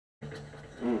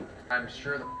I'm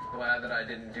sure glad that I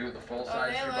didn't do the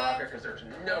full-size Chewbacca because there's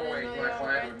no way my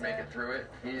client would make it through it.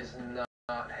 He's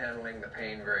not handling the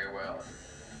pain very well.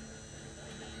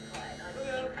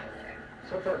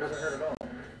 So far, it doesn't hurt at all.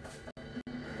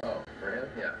 Oh, for him?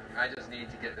 Yeah. I just need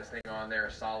to get this thing on there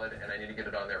solid, and I need to get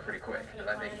it on there pretty quick. And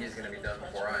I think he's going to be done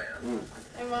before I am.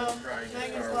 Hey, Mom.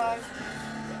 Meaghan's live.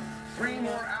 3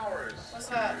 more hours. What's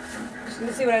that?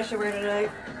 Let's see what I should wear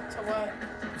tonight. To what?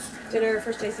 Dinner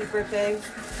for Stacy's birthday.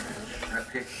 I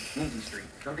picked Easy Street,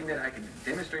 something that I can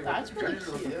demonstrate That's what the judges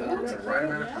are looking cute. for in the right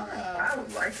amount of time. I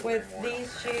would like to With more.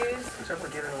 these shoes. Except we're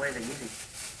giving away the Easy.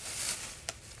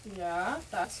 Yeah,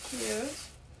 that's cute.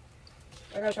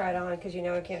 I gotta try it on because you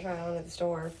know I can't try it on at the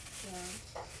store.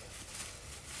 Yeah.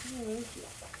 Really cute.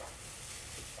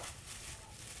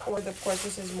 Or of course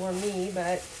this is more me,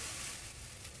 but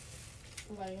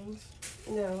Leggings.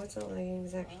 no, it's not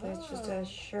leggings actually. It's just a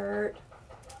shirt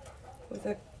with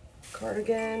a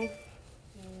cardigan.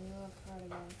 Yeah, you love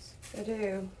cardigans. I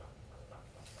do.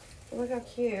 But look how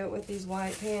cute with these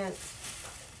white pants.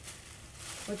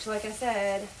 Which, like I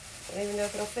said, I don't even know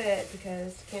if it'll fit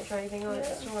because I can't try anything on at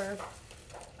the store.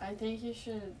 I think you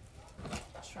should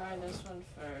try this one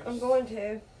first. I'm going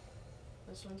to.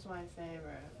 This one's my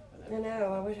favorite. I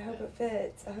know. I hope it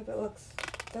fits. I hope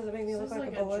it doesn't make me This look is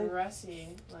like a a balloon.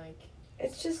 dressy, like.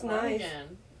 It's just nice.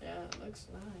 Cardigan. Yeah, it looks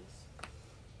nice.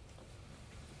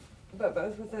 But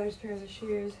both with those pairs of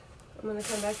shoes. I'm going to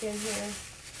come back in here.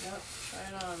 Yep,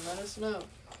 try it on. Let us know.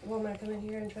 Well, I'm going to come in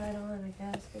here and try it on, I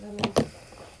guess. Because I mean,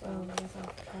 well, I guess I'll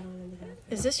try it on in the bathroom.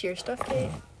 Is this your stuff, Kate?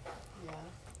 Yeah.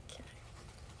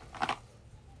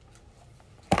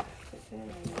 Fits in. Are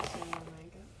you seeing your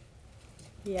makeup?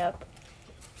 Yep.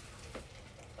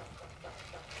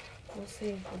 We'll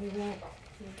see. I'll be back.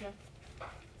 Okay.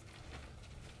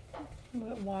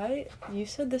 But why? You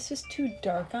said this is too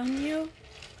dark on you?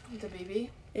 The BB?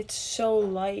 It's so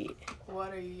light.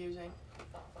 What are you using?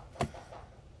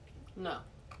 No.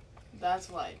 That's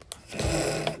light.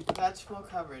 That's full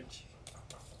coverage.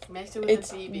 Mix it with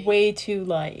It's the BB. way too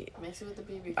light. Mix it with the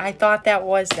BB. I thought that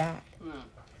was that. No.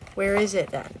 Where is it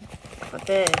then? But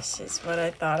this is what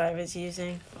I thought I was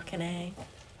using. Fucking A.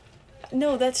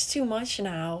 No, that's too much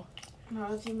now.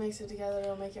 No, if you mix it together,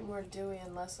 it'll make it more dewy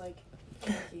and less, like,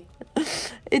 cakey.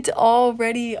 It's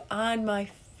already on my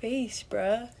face,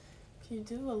 bruh. If you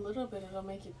do a little bit, it'll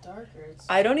make it darker.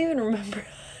 I don't even remember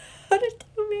how to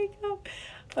do makeup.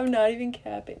 I'm not even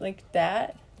capping. Like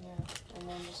that? Yeah, and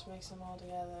then just mix them all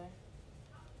together.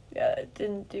 Yeah, it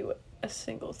didn't do a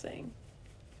single thing.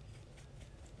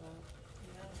 Well,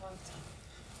 you had a fun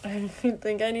time. I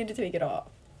think I need to take it off.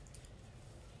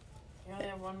 You only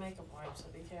have one makeup wipe, so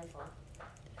be careful.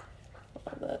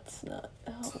 Oh, that's not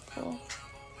helpful.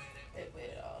 It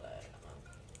weighed all that.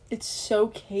 It's so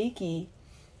cakey.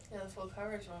 Yeah, the full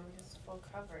coverage one because it's full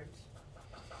coverage.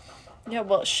 Yeah,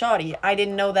 well, shoddy. I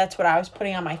didn't know that's what I was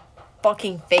putting on my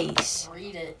fucking face.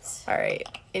 Read it. Alright,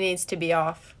 it needs to be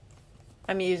off.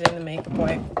 I'm using the makeup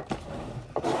wipe.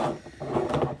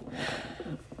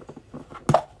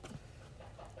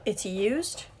 It's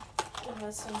used? It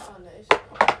has some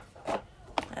foundation.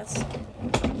 That's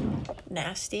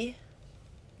nasty.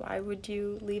 Why would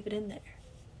you leave it in there?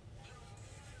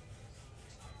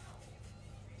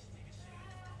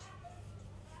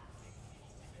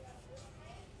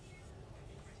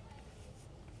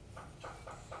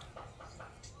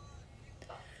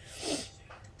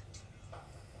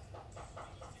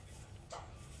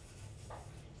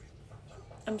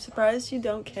 I'm surprised you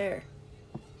don't care.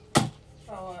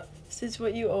 Oh, what? This is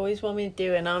what you always want me to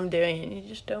do, and I'm doing it, and you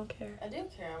just don't care. I do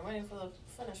care. I'm waiting for the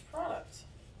finished product.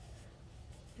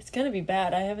 It's gonna be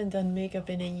bad. I haven't done makeup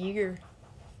in a year.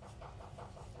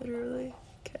 Literally.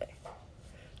 Okay.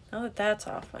 Now that that's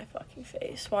off my fucking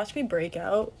face, watch me break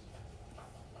out.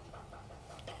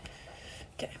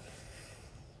 Okay.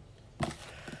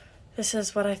 This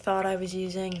is what I thought I was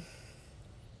using.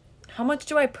 How much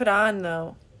do I put on,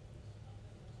 though?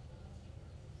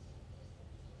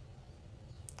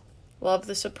 Love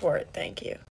the support. Thank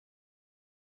you.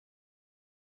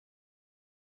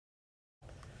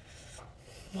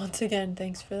 Once again,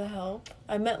 thanks for the help.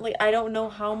 I meant, like, I don't know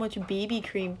how much BB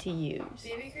cream to use.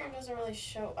 BB cream doesn't really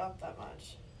show up that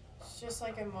much. It's just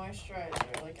like a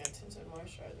moisturizer, like a tinted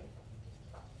moisturizer.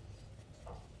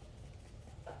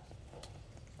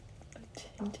 A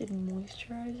tinted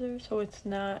moisturizer? So it's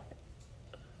not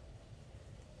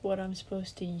what I'm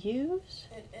supposed to use?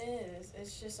 It is.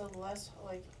 It's just a less,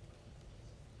 like,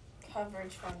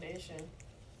 coverage foundation.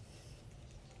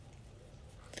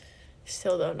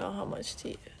 Still don't know how much to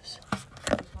use.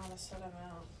 There's not a set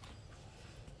amount.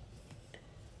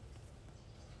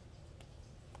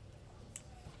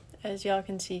 as y'all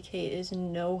can see, Kate is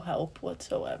no help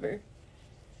whatsoever.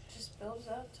 Just builds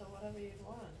up to whatever you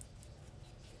want.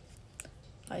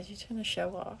 Why is he trying to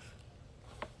show off?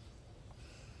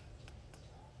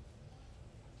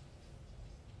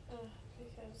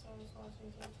 Because I was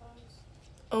watching sometimes.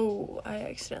 Oh, I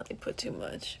accidentally put too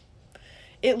much.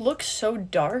 It looks so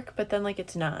dark, but then, like,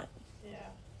 it's not. Yeah.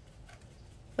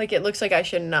 Like, it looks like I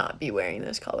should not be wearing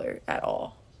this color at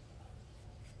all.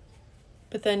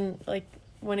 But then, like,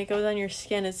 when it goes on your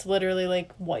skin, it's literally,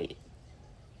 like, white.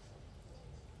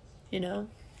 You know?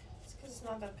 It's because it's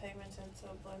not that pigmented, so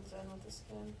it blends in with the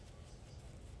skin.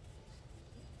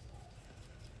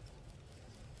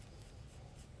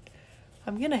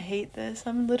 I'm gonna hate this.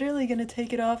 I'm literally gonna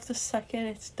take it off the second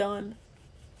it's done.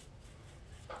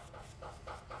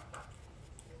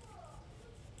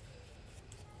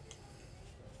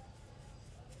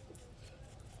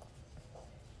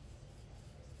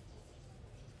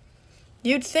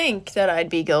 You'd think that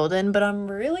I'd be golden, but I'm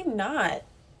really not.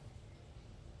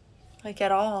 Like,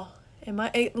 at all.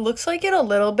 It looks like it a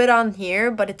little bit on here,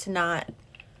 but it's not.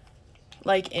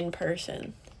 Like, in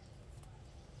person.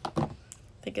 I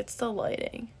think it's the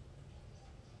lighting.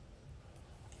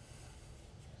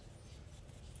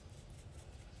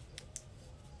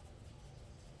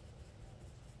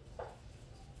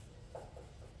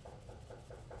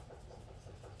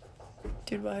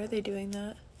 Dude, why are they doing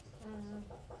that?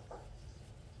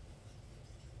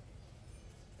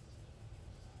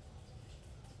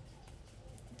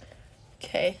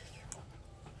 Okay.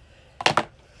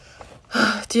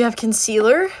 Do you have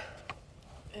concealer?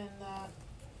 In that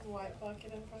white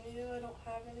bucket in front of you, I don't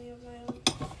have any of my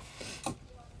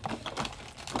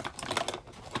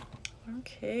own.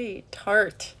 Okay,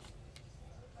 Tarte.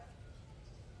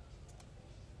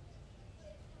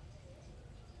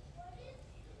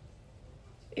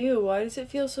 Ew, why does it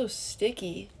feel so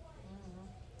sticky?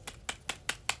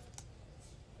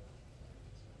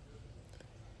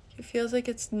 It feels like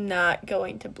it's not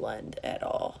going to blend at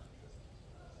all.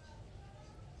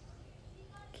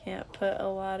 Can't put a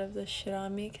lot of this shit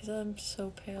on me because I'm so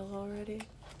pale already.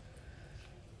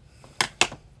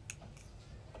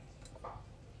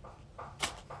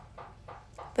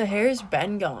 The hair's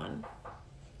been gone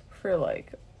for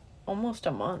like almost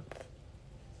a month.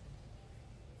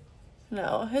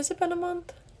 No, has it been a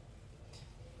month?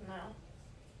 No.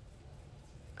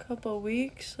 Couple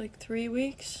weeks, like 3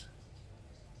 weeks.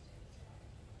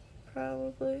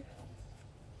 Probably.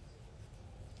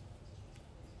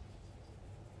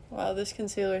 Wow, this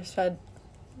concealer said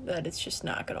that it's just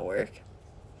not gonna work.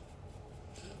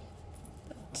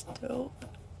 That's dope.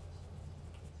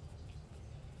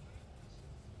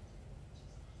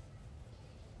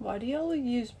 Why do y'all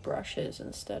use brushes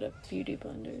instead of beauty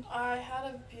blenders? I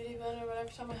had a beauty blender, but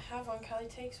every time I have one, Kelly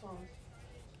takes one.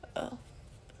 Oh.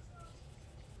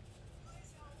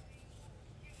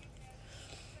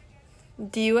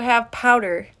 Do you have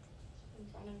powder? In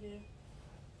front of you.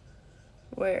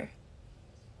 Where?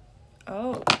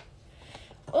 Oh.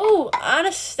 Oh,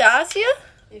 Anastasia?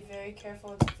 Be very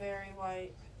careful, it's very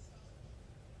white.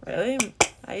 Really?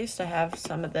 I used to have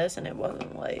some of this and it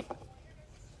wasn't white.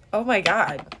 Oh my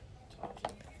god.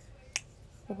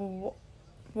 Told you.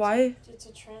 Why? It's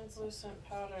a translucent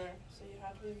powder, so you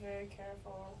have to be very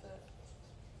careful with it.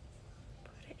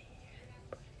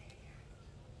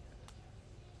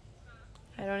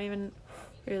 I don't even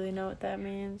really know what that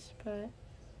means, but...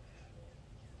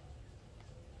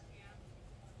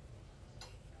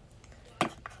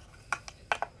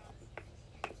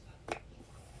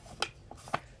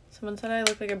 Someone said I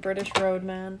look like a British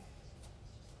roadman.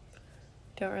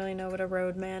 Don't really know what a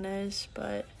roadman is,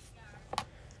 but...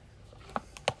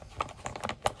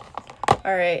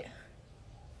 Alright.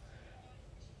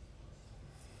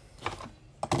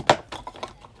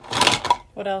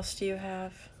 What else do you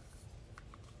have?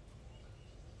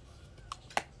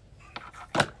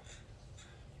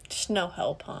 Just no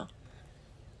help, huh?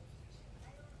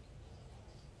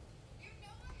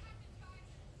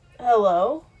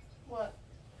 Hello? What?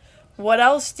 What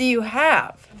else do you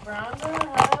have? Bronzer,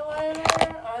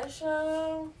 highlighter,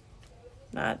 eyeshadow.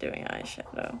 Not doing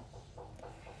eyeshadow. I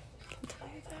can tell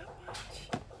you that much.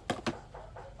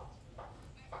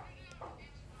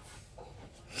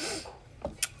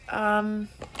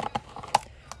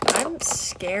 I'm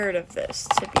scared of this,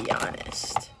 to be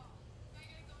honest.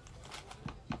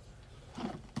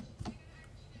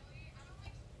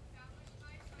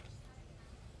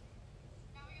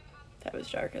 That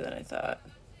was darker than I thought.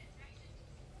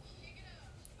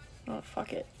 Oh,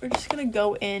 fuck it. We're just gonna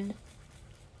go in.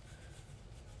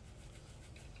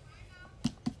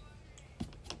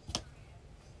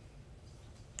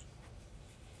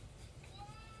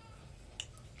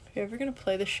 you ever gonna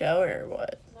play the show or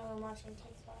what? No, I'm watching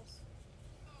TikToks.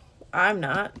 I'm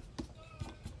not.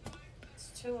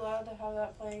 It's too loud to have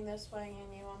that playing this way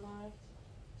and you on live.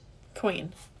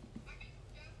 Queen.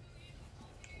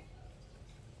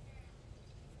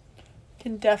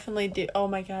 Can definitely do. Oh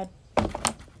my god.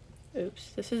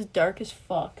 Oops. This is dark as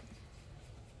fuck.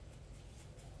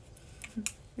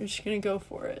 We're just gonna go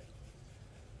for it.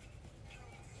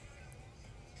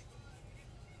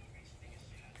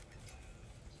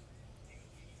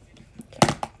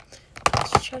 Okay.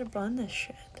 Let's try to blend this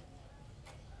shit.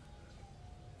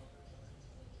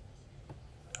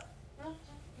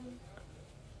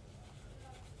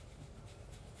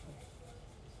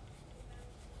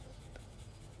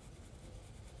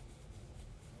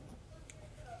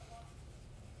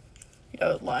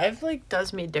 Yo, live like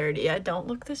does me dirty. I don't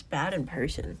look this bad in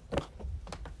person.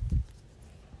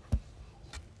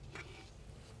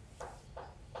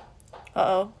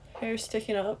 Uh-oh, hair's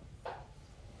sticking up.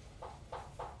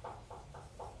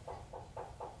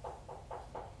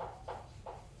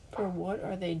 For what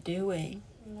are they doing?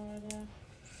 No idea.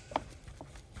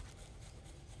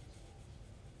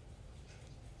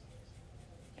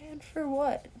 And for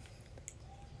what?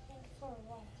 For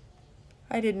what?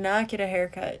 I did not get a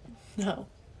haircut. No.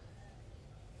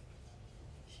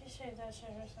 She shaved that shit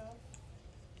herself.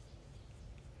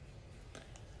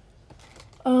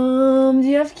 Do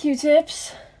you have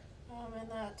Q-tips? In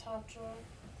that top drawer.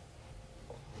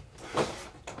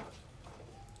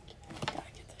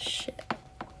 Gotta get the shit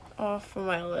off of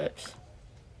my lips.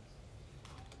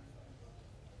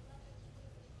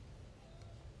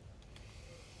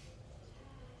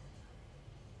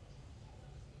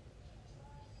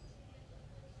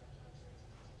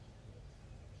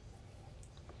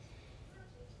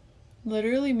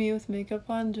 Literally, me with makeup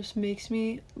on just makes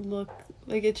me look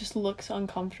like it just looks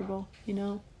uncomfortable, you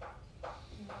know? No,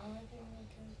 I think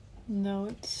okay. No,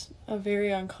 it's a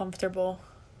very uncomfortable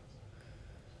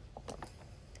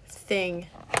thing.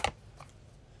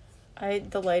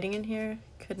 The lighting in here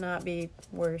could not be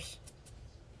worse.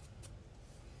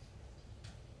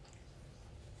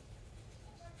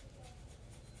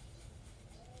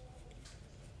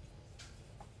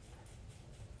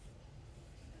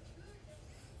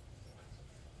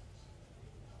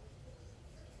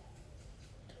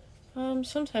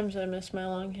 Sometimes I miss my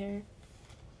long hair.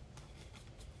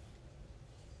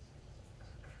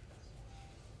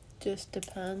 Just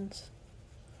depends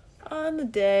on the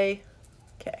day.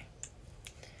 Okay.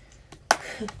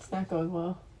 It's not going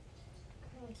well.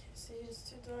 I can't see, it's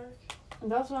too dark.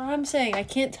 That's what I'm saying. I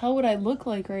can't tell what I look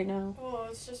like right now. Well,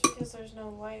 it's just because there's no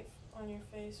light on your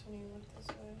face when you look this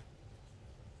way.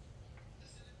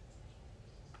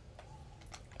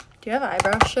 Do you have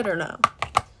eyebrow shit or no?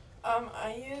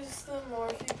 I use the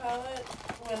Morphe palette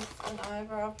with an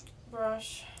eyebrow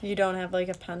brush. You don't have like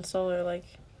a pencil or like...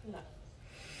 No.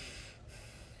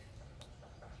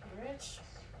 Rich?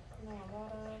 No, a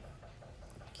lot of.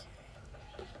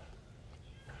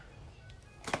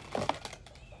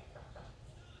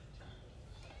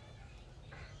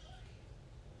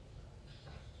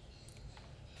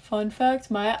 Fun fact,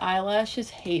 my eyelashes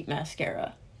hate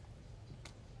mascara.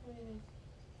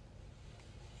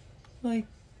 What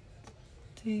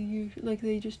do you mean? Like,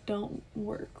 they just don't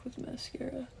work with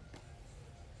mascara.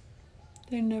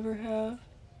 They never have.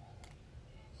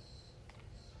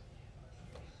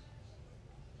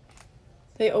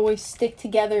 They always stick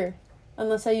together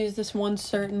unless I use this one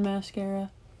certain mascara.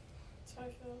 That's how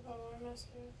I feel about my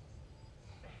mascara.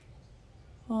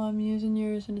 Well, I'm using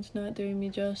yours and it's not doing me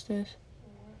justice.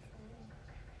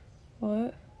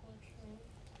 What?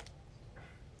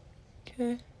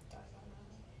 Okay.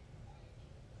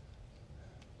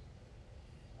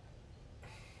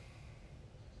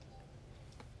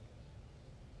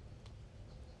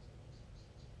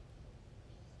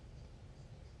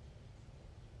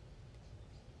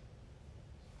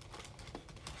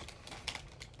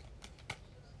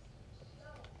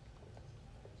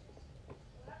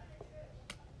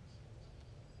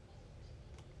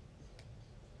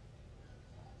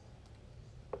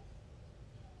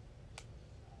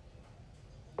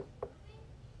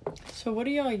 So what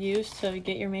do y'all use to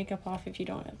get your makeup off if you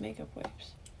don't have makeup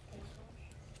wipes?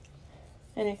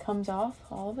 And it comes off,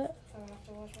 all of it? I have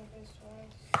to wash my face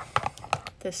twice.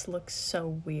 This looks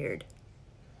so weird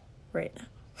right now.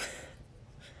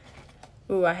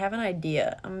 Ooh, I have an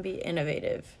idea. I'm gonna be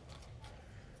innovative.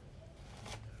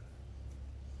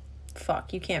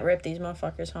 Fuck, you can't rip these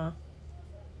motherfuckers, huh?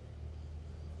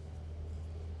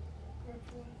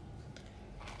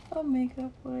 A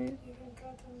makeup wipe. You can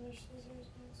cut them with scissors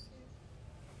next to you.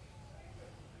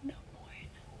 No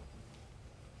point.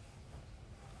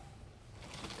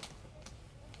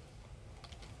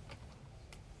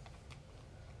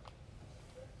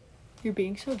 You're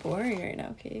being so boring right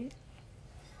now, Kate.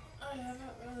 I haven't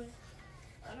really.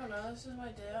 I don't know. This is my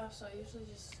day off, so I usually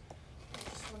just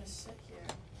want to sit here.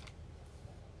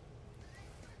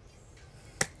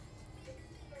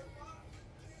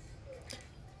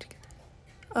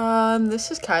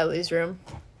 This is Kylie's room.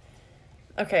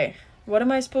 Okay, what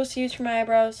am I supposed to use for my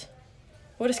eyebrows?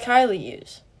 What does Kylie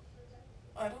use?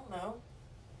 I don't know.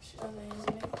 She doesn't use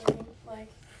anything. Like,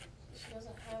 she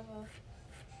doesn't have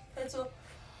a pencil.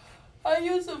 I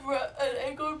use an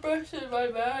angled brush in my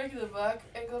bag, the black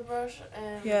angled brush,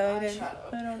 and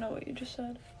eyeshadow. I don't know what you just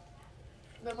said.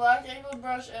 The black angled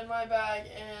brush in my bag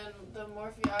and the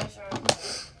Morphe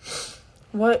eyeshadow.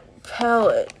 What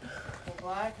palette? The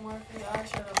black Morphe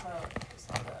eyeshadow palette. It's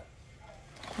not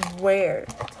that. Where?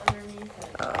 It's underneath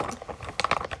it.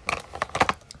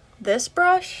 This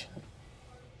brush?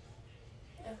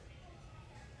 Yeah.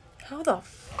 How the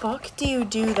fuck do you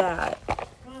do that?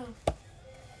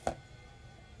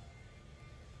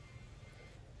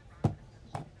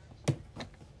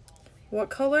 What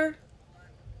color?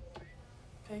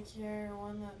 Pick your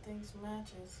one that thinks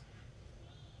matches.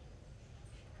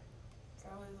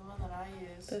 Probably the one that I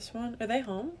use. This one? Are they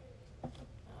home?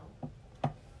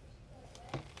 No.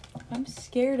 I'm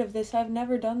scared of this. I've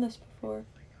never done this before.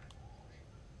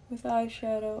 With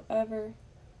eyeshadow, ever.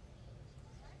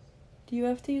 Do you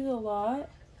have to use a lot?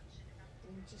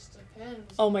 It just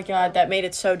depends. Oh my god, that made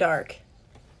it so dark.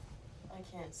 I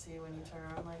can't see when you turn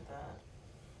around like that.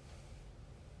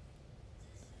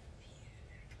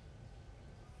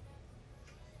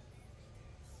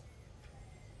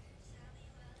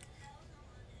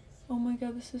 Oh my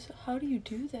god, this is... How do you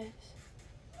do this?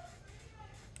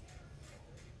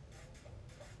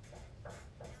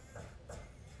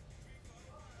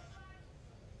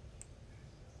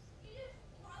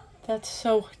 That's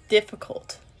so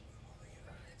difficult.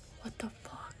 What the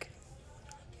fuck?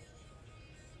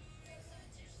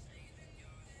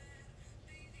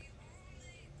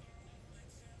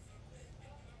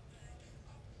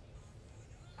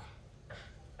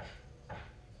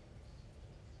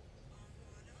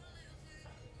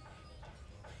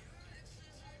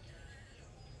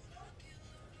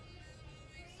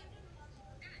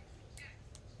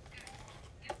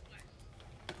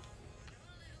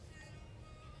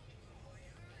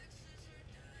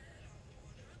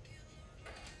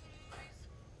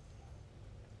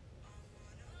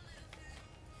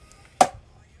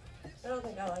 I don't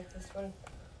think I like this one.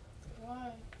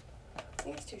 Why? I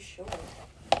think it's too short.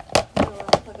 I don't know,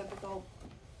 it's like a big old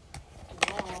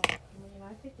wall. I mean,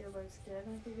 I think it looks good.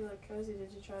 I think you look cozy.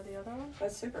 Did you try the other one?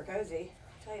 It's super cozy.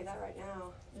 I'll tell you that right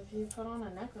now. If you put on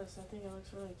a necklace, I think it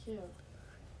looks really cute.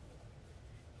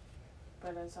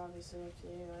 But it's obviously up to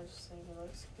you. I just think it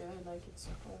looks good. Like, it's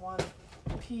one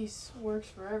piece works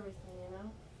for everything, you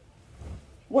know?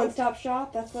 One-stop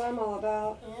shop, that's what I'm all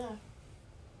about. Yeah.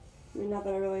 I mean, not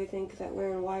that I really think that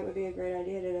wearing white would be a great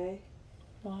idea today.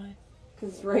 Why?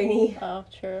 Because it's rainy. Oh,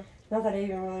 true. Not that I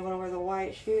even really want to wear the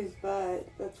white shoes, but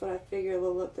that's what I figure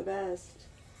will look the best.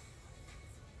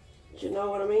 Do you know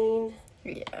what I mean?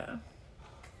 Yeah.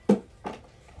 I'm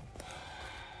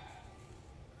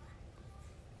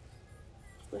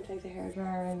going to take the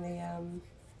hairdryer and the,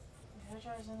 The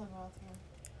hairdryer's in the bathroom.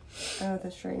 the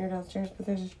straightener downstairs, but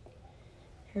there's a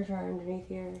hairdryer underneath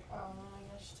here. Oh, man, I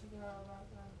guess you took it out of the bathroom.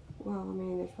 Well, I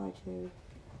mean, there's probably two.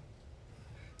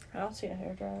 I don't see a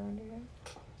hairdryer under here.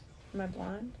 Am I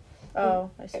blind? Oh,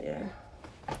 I see it.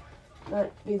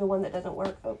 That'd be the one that doesn't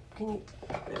work. Oh, can you...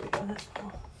 There we go, that's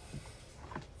cool.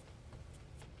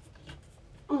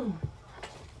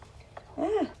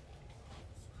 Ah!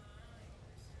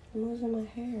 I'm losing my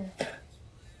hair.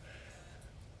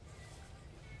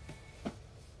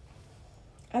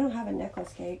 I don't have a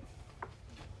necklace, Kate.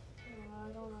 I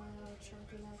don't really have a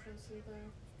chunky necklace either.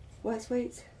 What,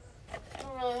 sweets? I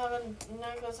don't really have a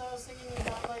necklace. I was thinking you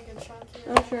had like a chunky.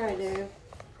 I'm sure I do.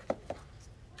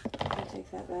 I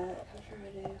take that back. I'm sure I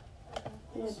do.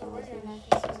 I used to wear your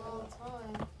necklaces all the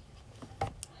time.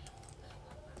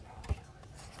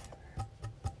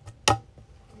 You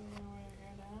gonna wear your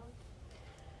hair down?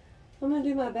 I'm gonna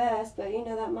do my best, but you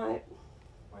know that might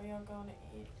Where y'all going to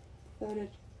eat?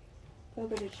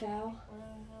 go to chow. Where the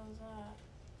hell is that?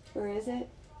 Where is it?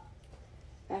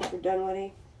 Ashford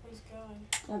Dunwoody. Who's going?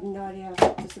 I have no idea.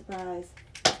 It's a surprise.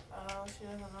 Oh, she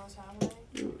doesn't know what's happening?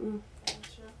 Mm-mm.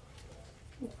 Gotcha.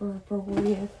 For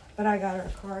 40th. But I got her a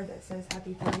card that says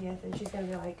Happy 30th, and she's gonna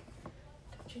be like,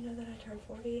 don't you know that I turned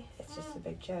 40? It's just a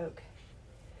big joke.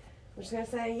 I'm just gonna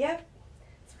say, yep.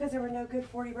 It's because there were no good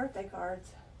 40 birthday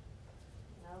cards.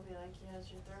 I'll be like,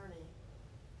 yes, you're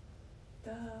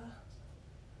 30. Duh.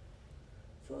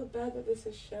 It's a little bad that this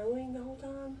is showing the whole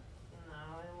time.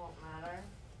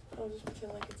 I'll just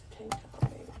pretend like it's a tank top,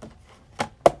 maybe.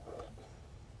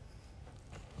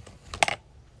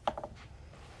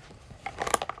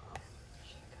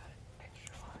 Should've got it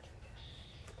extra large, I guess.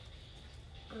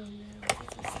 Oh no,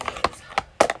 what's this size?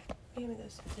 Give me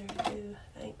this scissors too.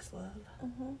 Thanks, love.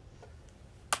 Mm-hmm.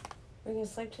 Are you gonna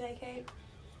sleep today, Kate?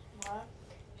 What?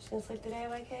 You just gonna sleep today,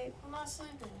 like Kate? I'm not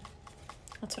sleeping.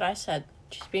 That's what I said.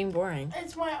 She's being boring.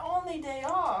 It's my only day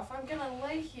off. I'm gonna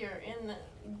lay here in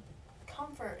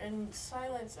comfort and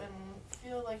silence and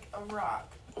feel like a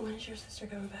rock. When is your sister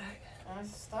coming back? I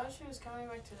thought she was coming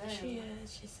back today. She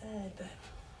is, she said, but...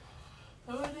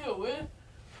 No idea when.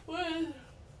 When?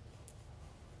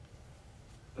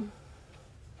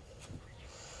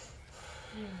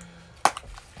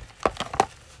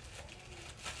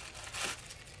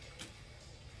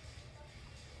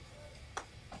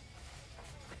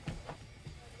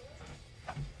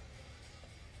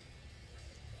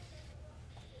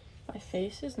 My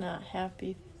face is not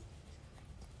happy.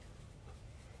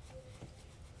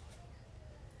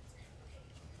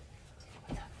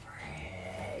 What the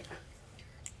frick?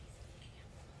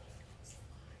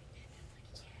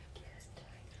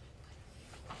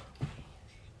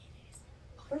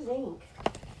 Where's ink?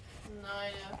 No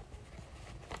idea.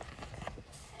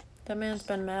 That man's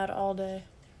been mad all day.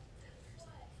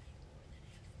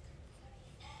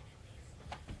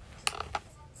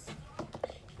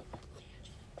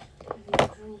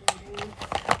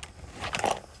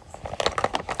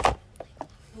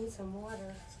 Need some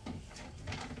water.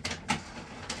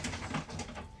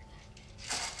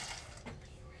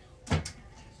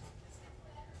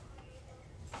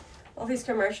 All these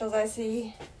commercials I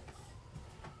see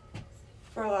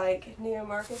for like Neiman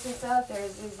Marcus and stuff,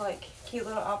 there's these like cute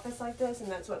little outfits like this,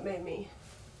 and that's what made me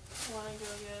Wanna go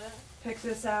get it? pick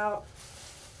this out.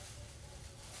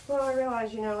 Well, I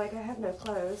realized, you know, like I have no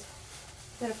clothes.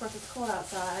 Then of course it's cold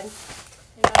outside.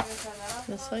 You're not gonna try that off?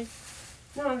 This Mom? like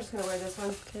No, I'm just gonna wear this one.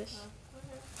 kiss. Oh,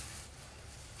 okay.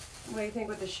 What do you think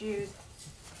with the shoes?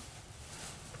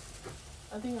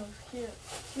 I think it looks cute.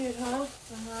 Cute, huh?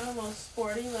 Uh-huh, a little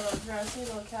sporty, little dressy,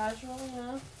 little casual, you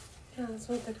know? Yeah, that's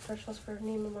what the commercials for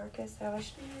Neiman Marcus. I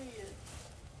wish. Period.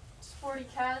 Sporty,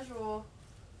 casual.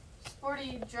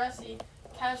 Sporty, dressy,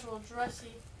 casual,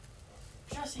 dressy.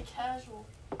 Dressy, casual.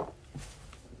 You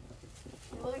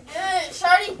look good,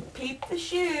 shawty. Peep the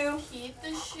shoe. Keep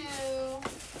the shoe.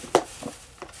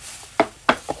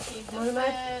 Keep the One of my-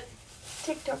 fit.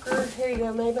 TikToker. Here you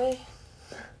go, Maybe.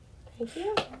 Thank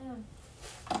you.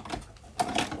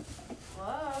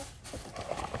 Love.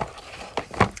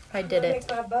 I did it. Makes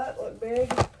my butt look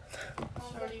big.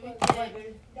 Shorty, we did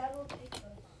it.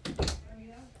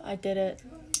 I did it.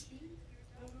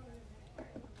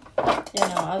 Yeah,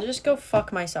 no, I'll just go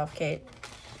fuck myself, Kate.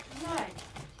 Mike,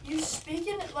 you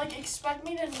speaking like expect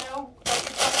me to know like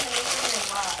you're talking anything in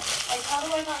live. Like how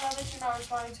do I not know that you're not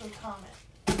responding to a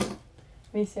comment?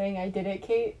 Me saying I did it,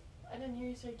 Kate? I didn't hear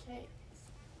you say Kate.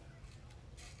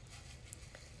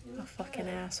 You A look fucking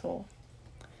good. asshole.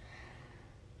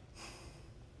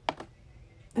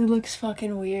 It looks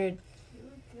fucking weird. You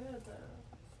look good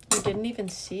though. You didn't even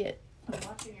see it. I'm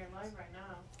watching your live right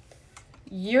now.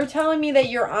 You're telling me that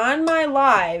you're on my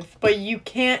live, but you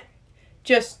can't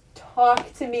just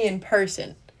talk to me in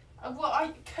person. Well,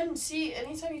 I couldn't see.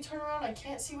 Anytime you turn around, I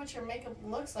can't see what your makeup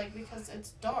looks like because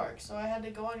it's dark. So I had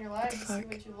to go on your live to see Fuck.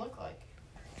 what you look like.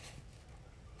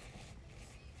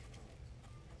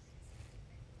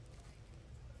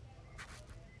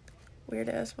 Weird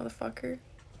ass motherfucker.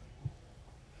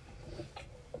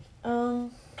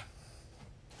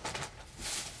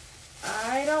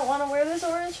 I don't want to wear this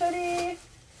orange hoodie.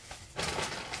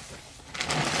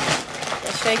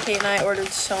 Yesterday, Kate and I ordered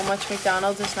so much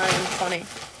McDonald's, it's not even funny.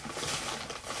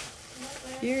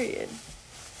 Period.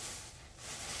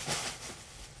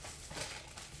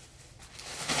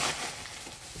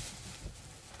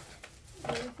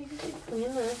 I think you should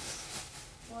clean this.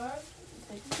 What?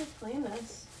 I think you should clean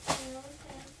this. Yeah,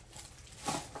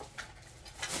 okay.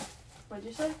 What'd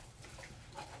you say?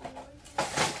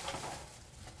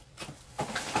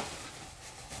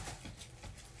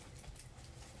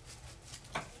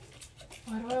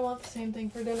 Why do I want the same thing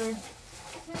for dinner?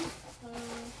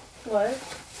 What?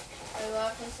 I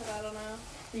laughed and said, I don't know.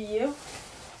 Do you?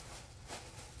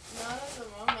 Not at the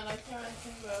moment. I can't really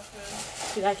think about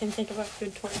food. Dude, I can think about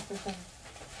food 24/7.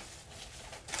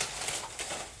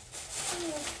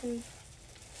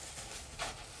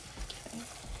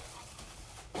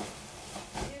 You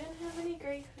didn't have any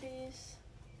great hoodies.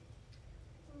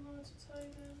 I don't know what to tell you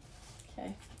then.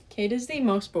 Okay. Kate is the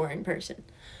most boring person.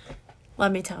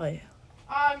 Let me tell you.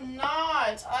 I'm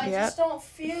not. I Yep. just don't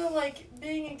feel like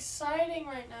being exciting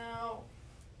right now.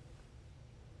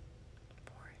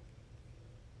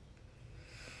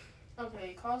 Okay,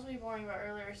 he calls me boring, but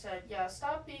earlier said, yeah,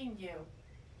 stop being you.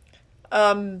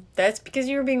 That's because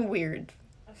you were being weird.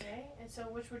 Okay, and so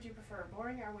which would you prefer,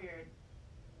 boring or weird?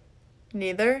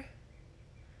 Neither.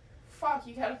 Fuck,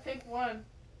 you gotta pick one.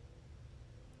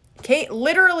 Kate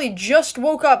literally just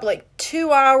woke up like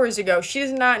 2 hours ago. She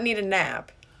does not need a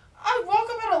nap. I woke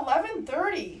up at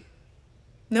 11:30.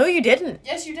 No, you didn't.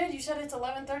 Yes, you did. You said it's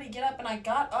 11:30. Get up, and I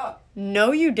got up.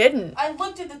 No, you didn't. I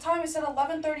looked at the time. It said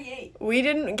 11:38. We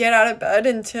didn't get out of bed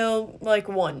until like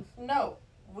 1. No,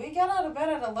 we got out of bed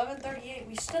at 11:38.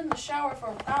 We stood in the shower for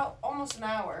about almost an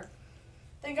hour.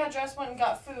 Then got dressed, went and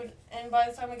got food, and by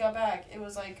the time we got back, it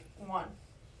was like 1.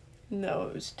 No,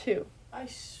 it was 2. I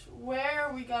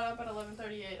swear we got up at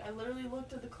 11:38. I literally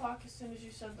looked at the clock as soon as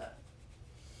you said that.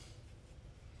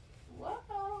 Whoa.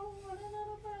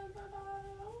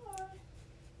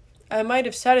 I might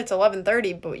have said it's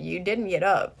 11:30, but you didn't get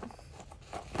up.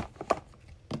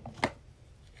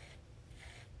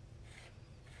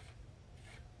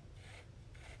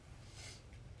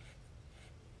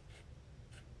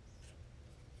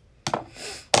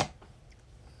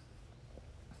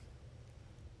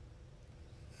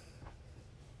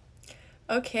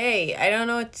 Okay, I don't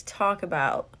know what to talk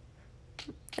about.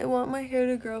 I want my hair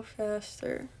to grow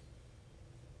faster.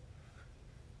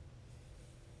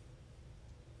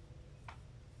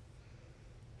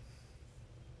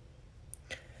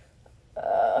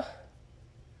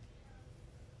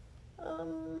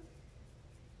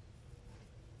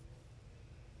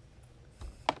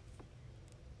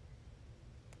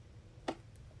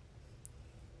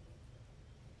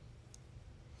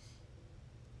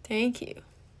 Thank you.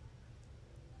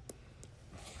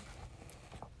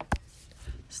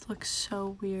 This looks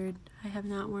so weird. I have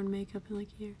not worn makeup in like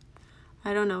a year.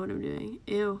 I don't know what I'm doing.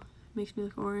 Ew. Makes me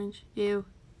look orange. Ew.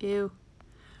 Ew.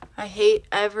 I hate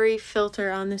every filter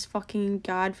on this fucking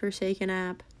godforsaken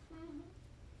app.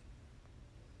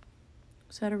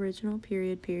 Is that original?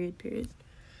 Period, period, period.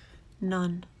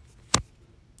 None.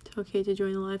 Tell Kate to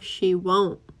join the live. She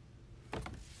won't.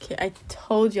 Okay, I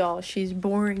told y'all she's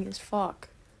boring as fuck.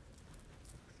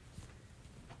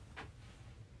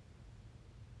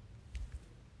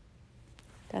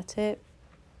 That's it.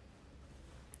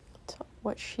 That's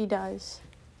what she does.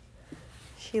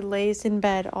 She lays in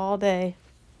bed all day.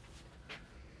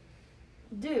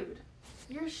 Dude,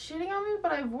 you're shitting on me,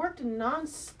 but I've worked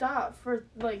non-stop for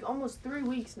like almost 3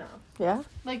 weeks now. Yeah?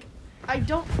 Like, I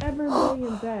don't ever lay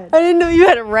in bed. I didn't know you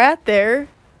had a rat there.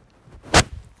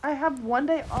 I have 1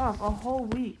 day off a whole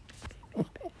week. You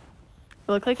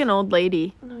look like an old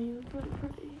lady. No, you look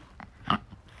pretty.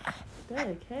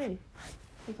 Dick, hey.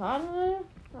 It's hot in there?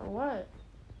 Or what?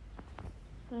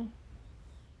 Hey.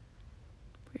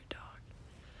 Weird dog.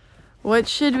 What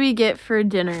should we get for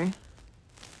dinner?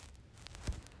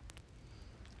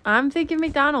 I'm thinking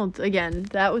McDonald's again.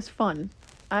 That was fun.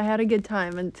 I had a good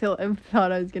time until I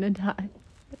thought I was gonna die.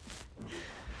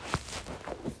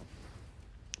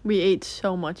 We ate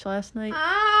so much last night.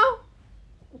 Ow!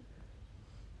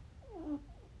 I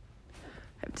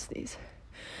have to sneeze.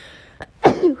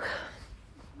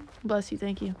 Bless you,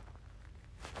 thank you.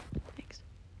 Thanks.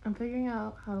 I'm figuring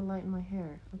out how to lighten my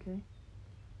hair, okay?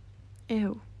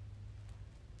 Ew.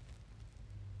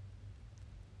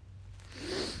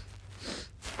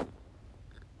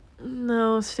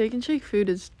 No, Steak and Shake food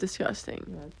is disgusting.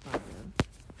 Yeah, it's not good.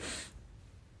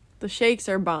 The shakes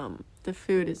are bomb. The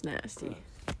food is nasty.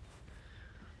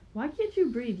 Why can't you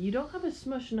breathe? You don't have a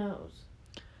smush nose.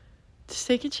 Does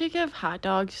Steak and Shake have hot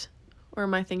dogs? Or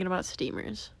am I thinking about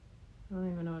steamers? I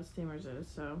don't even know what Steamers is,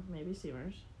 so maybe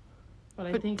Steamers. But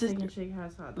I But think does- Steak and Shake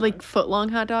has hot dogs. Like foot-long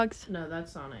hot dogs? No,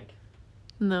 that's Sonic.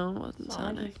 No, it wasn't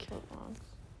Sonic. is footlongs.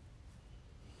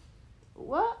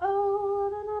 Whoa,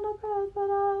 not a breath, but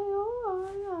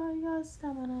I got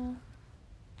stamina.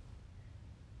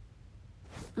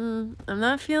 I'm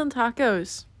not feeling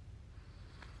tacos.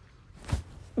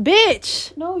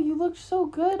 Bitch! No, you look so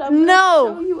good. I'm No.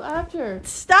 gonna show you after.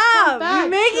 Stop! Come back. You're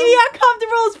making me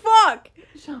uncomfortable as fuck!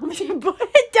 Show me. Put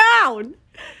it down!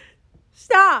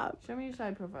 Stop! Show me your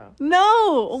side profile.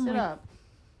 No! Oh Sit my... up.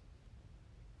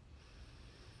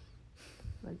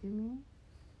 Look at me.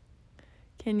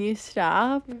 Can you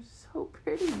stop? You're so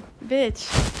pretty. Bitch.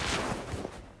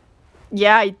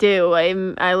 Yeah, I do.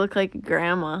 I look like a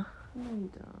grandma. No,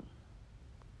 you don't.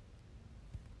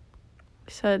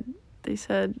 They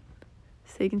said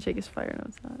Steak and Shake is fire. No,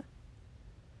 it's not.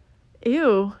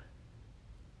 Ew.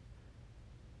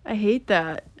 I hate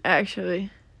that,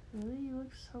 actually. Really? You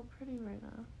look so pretty right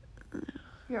now.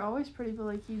 You're always pretty, but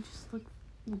like you just look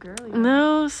girly.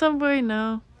 No, Subway,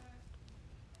 no.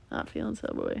 Not feeling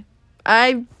Subway.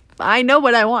 I I know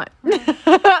what I want.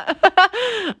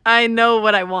 I know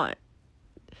what I want.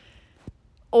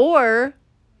 Or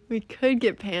we could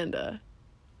get Panda.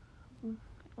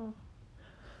 Oh.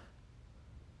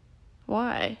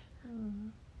 Why?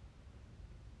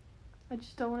 I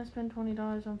just don't want to spend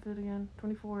 $20 on food again.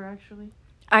 24 actually.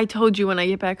 I told you when I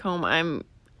get back home, I'm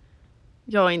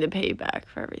going to pay you back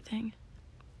for everything.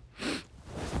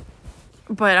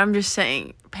 But I'm just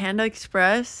saying, Panda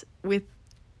Express with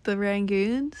the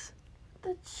Rangoons?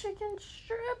 The chicken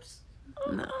strips?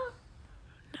 No.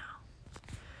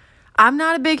 I'm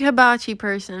not a big hibachi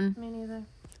person. Me neither.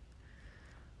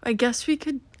 I guess we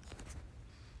could...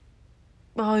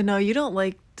 Oh, no, you don't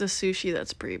like the sushi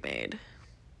that's pre-made.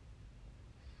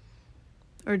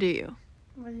 Or do you?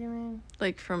 What do you mean?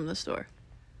 Like, from the store.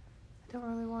 I don't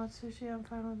really want sushi. I'm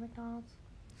fine with McDonald's.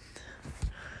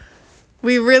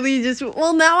 We really just...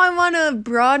 Well, now I want to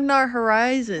broaden our I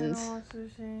horizons. don't want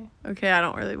sushi. Okay, I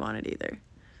don't really want it either.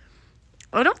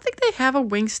 I don't think they have a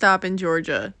Wingstop in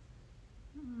Georgia.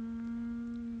 I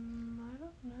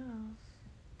don't know.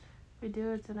 We do.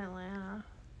 It's in Atlanta.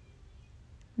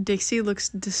 Dixie looks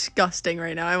disgusting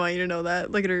right now. I want you to know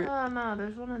that. Look at her. Oh, no.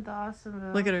 There's one in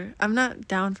Dawsonville. Look at her. I'm not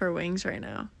down for wings right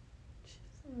now.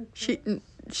 She did.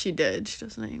 She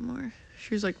doesn't anymore.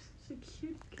 She was like... She's a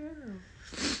cute girl.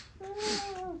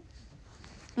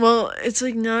 Well, it's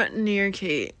like not near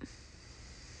Kate.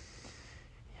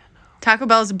 Yeah, no. Taco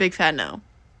Bell is a big fat no.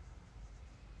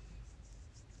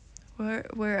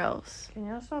 Where else? Can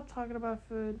y'all stop talking about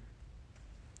food?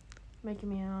 Making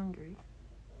me hungry.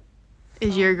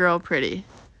 Is your girl pretty?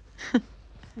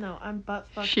 No, I'm butt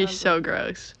fucked. She's so ugly.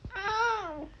 gross.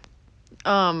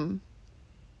 Ow.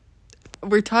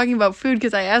 We're talking about food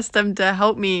because I asked them to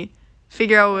help me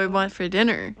figure out what I want for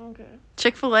dinner. Okay.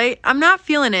 Chick-fil-A, I'm not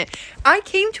feeling it. I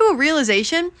came to a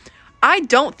realization, I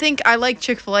don't think I like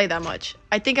Chick-fil-A that much.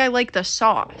 I think I like the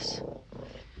sauce.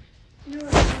 You know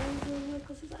what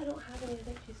necklaces? I don't have any. I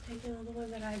think she's taking all the ones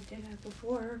that I did have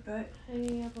before, but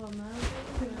Hanging up on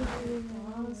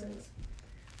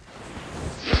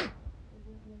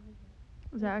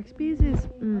Zaxby's is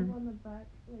Up on the back,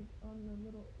 like on the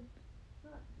little. It's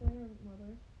not there,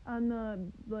 mother. on the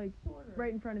like Shorter.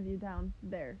 right in front of you down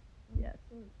there. Yes.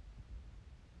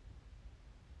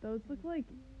 Those look like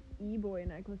e-boy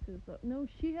necklaces though. No,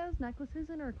 she has necklaces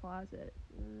in her closet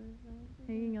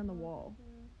hanging on the wall.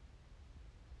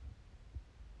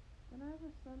 And I have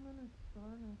a sun and a star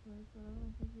necklace, but I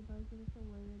don't think you guys it. It's a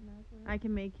weighted necklace. I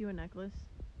can make you a necklace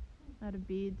out of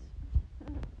beads.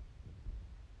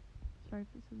 Sorry if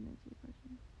this is an answer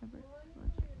question. Ever.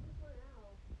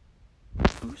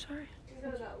 Oh, sorry. it's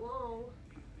not that long.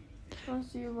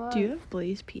 Supposed to you what? Do you have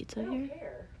Blaze Pizza I don't here?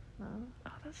 care. No.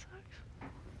 Oh, that sucks.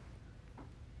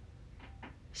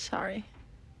 Sorry.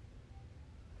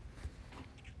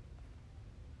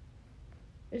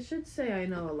 It should say I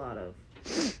know a lot of.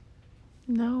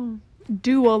 No.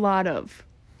 Do a lot of.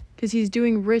 Because he's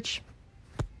doing rich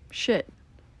shit.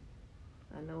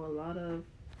 I know a lot of.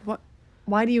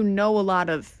 Why do you know a lot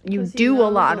of? You 'Cause he do a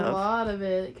knows lot a of. lot of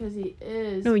it because he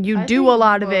is. No, you I do think a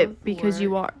lot of it both because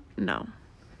you work. are. No.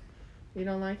 You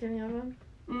don't like any of them?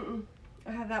 Mm-mm.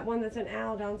 I have that one that's an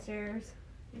owl downstairs.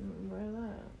 Where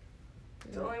that?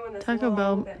 It's the only one that's Taco long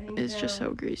Bell that hangs is just down.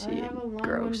 so greasy I have a and long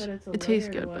gross. one, but it's a It tastes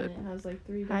layered good, one. but It has like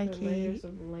 3 Hi, different layers Kate.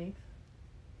 of length.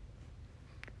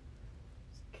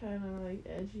 It's kind of like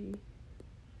edgy.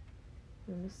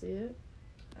 You want to see it?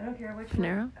 I don't care which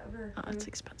Panera? one. Over. Oh, it's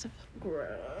expensive. Oh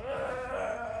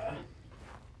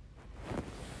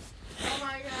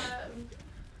my god.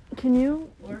 Can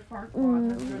you? Lord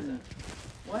Farquaad has risen.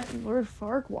 What? Lord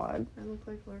Farquaad. I look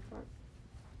like Lord Farquaad.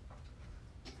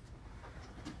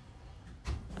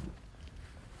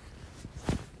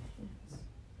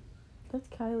 That's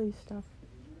Kylie's stuff.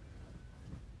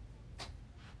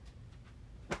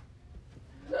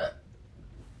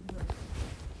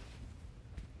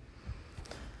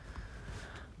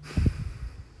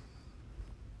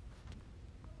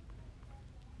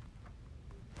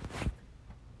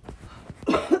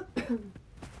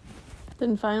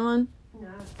 Didn't find one? No.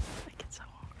 Like it's so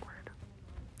awkward.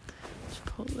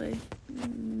 Chipotle.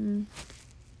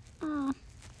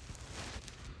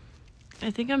 I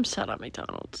think I'm set on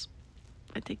McDonald's.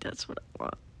 I think that's what I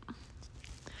want.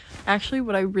 Actually,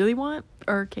 what I really want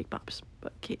are cake pops,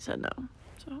 but Kate said no,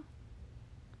 so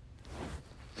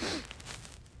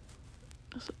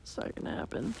it's not gonna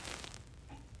happen.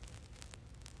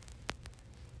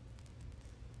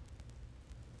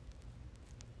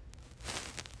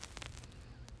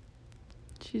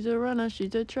 She's a runner,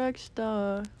 she's a track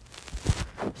star.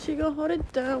 She gon' hold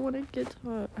it down when it gets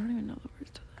hard. I don't even know the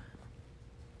words to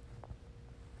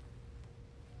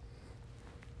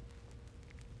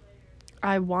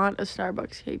I want a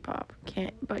Starbucks K-pop.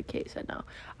 Can't, but Kate said no.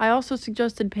 I also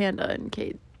suggested Panda, and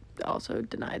Kate also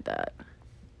denied that.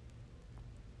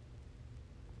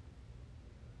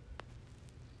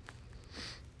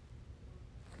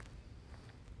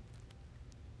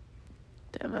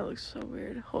 Damn, that looks so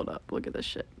weird. Hold up, look at this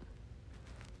shit.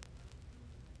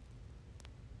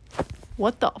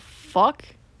 What the fuck?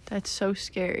 That's so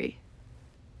scary.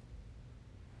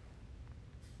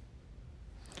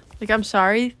 Like, I'm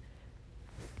sorry.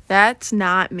 That's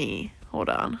not me. Hold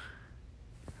on.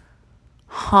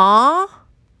 Huh?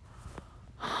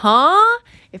 Huh?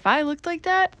 If I looked like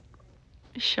that,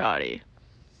 shoddy.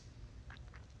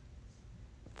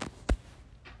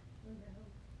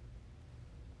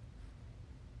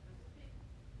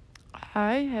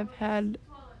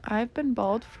 I've been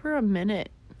bald for a minute.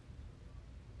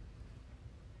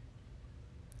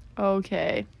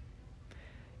 Okay.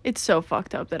 It's so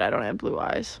fucked up that I don't have blue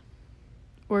eyes.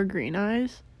 Or green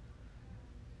eyes.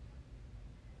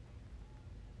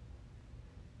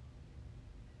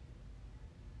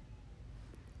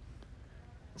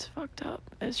 It's fucked up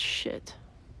as shit.